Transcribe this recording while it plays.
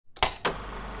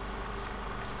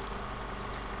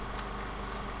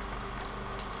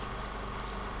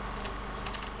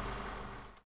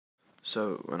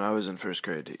So, when I was in first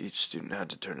grade, each student had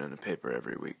to turn in a paper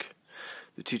every week.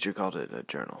 The teacher called it a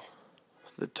journal.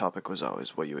 The topic was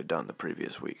always what you had done the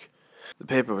previous week. The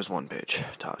paper was 1 page,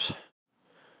 tops.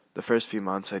 The first few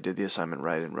months, I did the assignment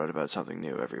right and wrote about something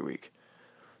new every week.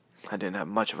 I didn't have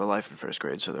much of a life in first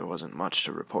grade, so there wasn't much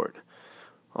to report.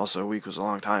 Also, a week was a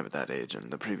long time at that age,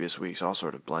 and the previous weeks all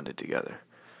sort of blended together.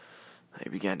 I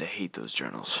began to hate those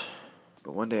journals.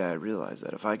 But one day I realized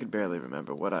that if I could barely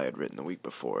remember what I had written the week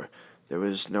before, there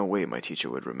was no way my teacher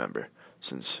would remember,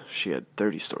 since she had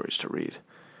 30 stories to read.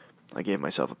 I gave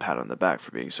myself a pat on the back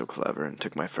for being so clever and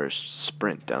took my first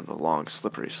sprint down the long,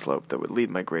 slippery slope that would lead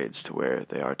my grades to where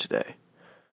they are today.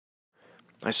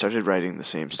 I started writing the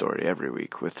same story every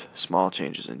week, with small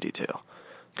changes in detail.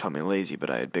 Call me lazy, but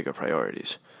I had bigger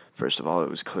priorities. First of all, it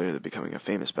was clear that becoming a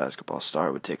famous basketball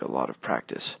star would take a lot of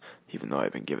practice, even though I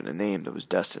had been given a name that was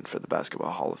destined for the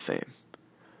Basketball Hall of Fame.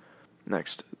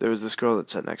 Next, there was this girl that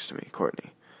sat next to me,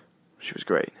 Courtney. She was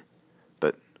great.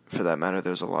 But, for that matter, there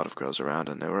was a lot of girls around,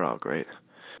 and they were all great.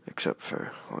 Except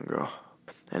for one girl.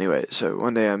 Anyway, so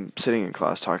one day I'm sitting in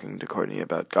class talking to Courtney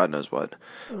about God knows what.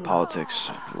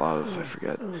 Politics, love, I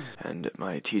forget. And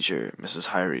my teacher, Mrs.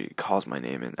 Hyrie, calls my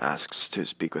name and asks to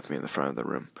speak with me in the front of the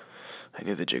room. I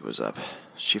knew the jig was up.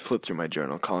 She flipped through my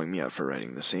journal, calling me out for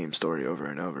writing the same story over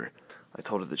and over. I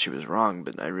told her that she was wrong,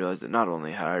 but I realized that not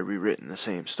only had I rewritten the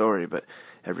same story, but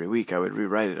every week I would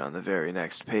rewrite it on the very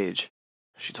next page.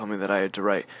 She told me that I had to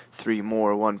write 3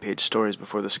 more 1-page stories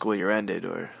before the school year ended,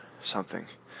 or something.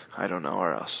 I don't know,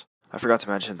 or else. I forgot to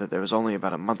mention that there was only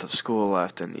about a month of school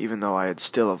left, and even though I had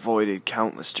still avoided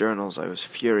countless journals, I was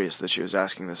furious that she was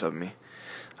asking this of me.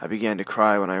 I began to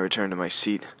cry when I returned to my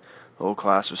seat. The whole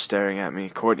class was staring at me,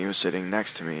 Courtney was sitting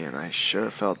next to me, and I sure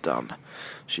felt dumb.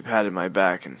 She patted my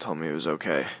back and told me it was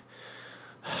okay.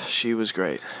 She was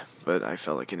great, but I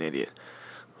felt like an idiot.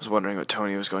 I was wondering what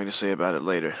Tony was going to say about it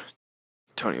later.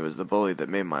 Tony was the bully that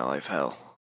made my life hell.